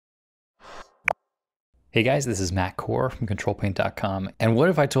Hey guys, this is Matt Core from Ctrl+Paint.com. And what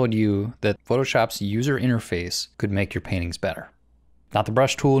if I told you that Photoshop's user interface could make your paintings better? Not the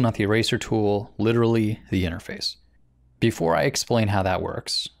brush tool, not the eraser tool, literally the interface. Before I explain how that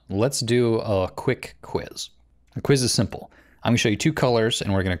works, let's do a quick quiz. The quiz is simple. I'm gonna show you two colors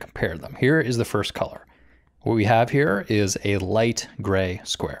and we're gonna compare them. Here is the first color. What we have here is a light gray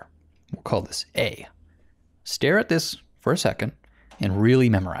square. We'll call this A. Stare at this for a second and really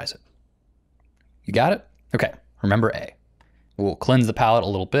memorize it. You got it? Okay, remember A. We'll cleanse the palette a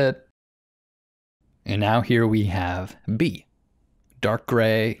little bit. And now here we have B. Dark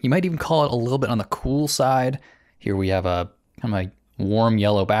gray. You might even call it a little bit on the cool side. Here we have a kind of a warm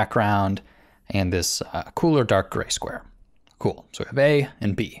yellow background and this cooler dark gray square. Cool, so we have A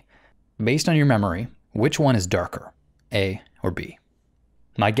and B. Based on your memory, which one is darker, A or B?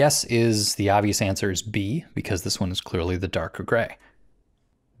 My guess is the obvious answer is B, because this one is clearly the darker gray.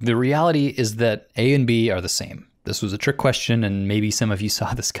 The reality is that A and B are the same. This was a trick question and maybe some of you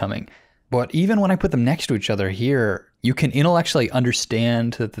saw this coming. But even when I put them next to each other here, you can intellectually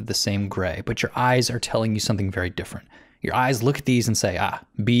understand that they're the same gray, but your eyes are telling you something very different. Your eyes look at these and say,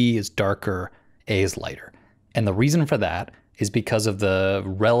 B is darker, A is lighter. And the reason for that is because of the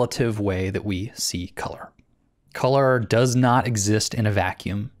relative way that we see color. Color does not exist in a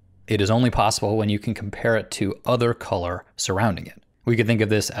vacuum. It is only possible when you can compare it to other color surrounding it. We could think of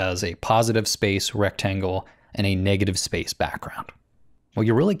this as a positive space rectangle and a negative space background. Well,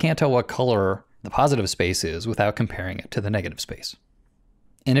 you really can't tell what color the positive space is without comparing it to the negative space.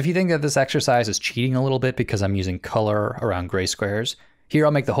 And if you think that this exercise is cheating a little bit because I'm using color around gray squares, here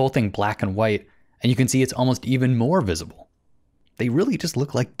I'll make the whole thing black and white, and you can see it's almost even more visible. They really just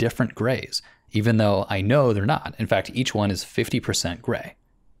look like different grays, even though I know they're not. In fact, each one is 50% gray.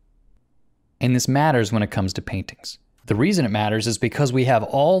 And this matters when it comes to paintings. The reason it matters is because we have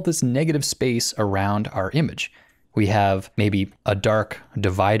all this negative space around our image. We have maybe a dark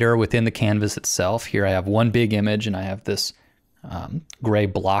divider within the canvas itself. Here I have one big image and I have this gray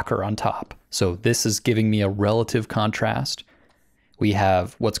blocker on top. So this is giving me a relative contrast. We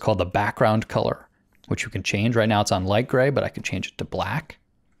have what's called the background color, which you can change. Right now it's on light gray, but I can change it to black.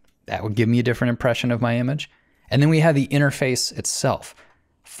 That would give me a different impression of my image. And then we have the interface itself.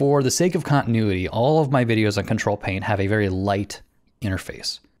 For the sake of continuity, all of my videos on Ctrl+Paint have a very light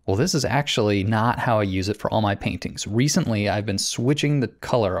interface. Well, this is actually not how I use it for all my paintings. Recently, I've been switching the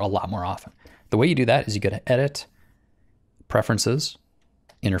color a lot more often. The way you do that is you go to Edit, Preferences,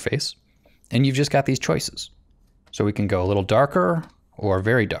 Interface, and you've just got these choices. So we can go a little darker or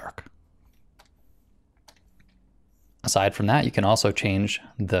very dark. Aside from that, you can also change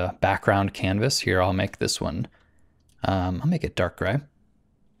the background canvas. Here, I'll make this one, I'll make it dark gray.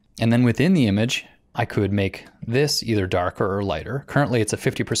 And then within the image, I could make this either darker or lighter. Currently it's a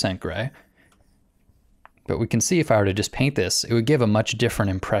 50% gray, but we can see if I were to just paint this, it would give a much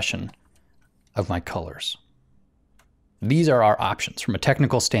different impression of my colors. These are our options. From a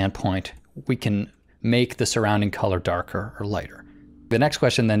technical standpoint, we can make the surrounding color darker or lighter. The next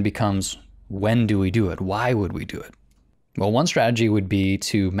question then becomes, when do we do it? Why would we do it? Well, one strategy would be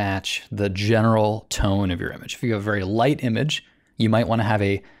to match the general tone of your image. If you have a very light image, you might want to have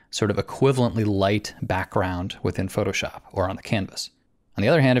a sort of equivalently light background within Photoshop or on the canvas. On the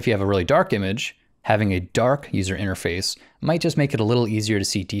other hand, if you have a really dark image, having a dark user interface might just make it a little easier to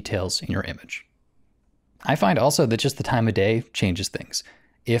see details in your image. I find also that just the time of day changes things.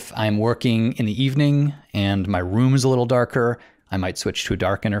 If I'm working in the evening and my room is a little darker, I might switch to a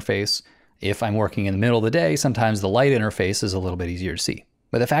dark interface. If I'm working in the middle of the day, sometimes the light interface is a little bit easier to see.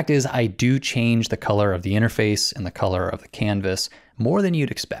 But the fact is, I do change the color of the interface and the color of the canvas more than you'd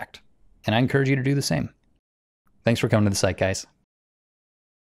expect. And I encourage you to do the same. Thanks for coming to the site, guys.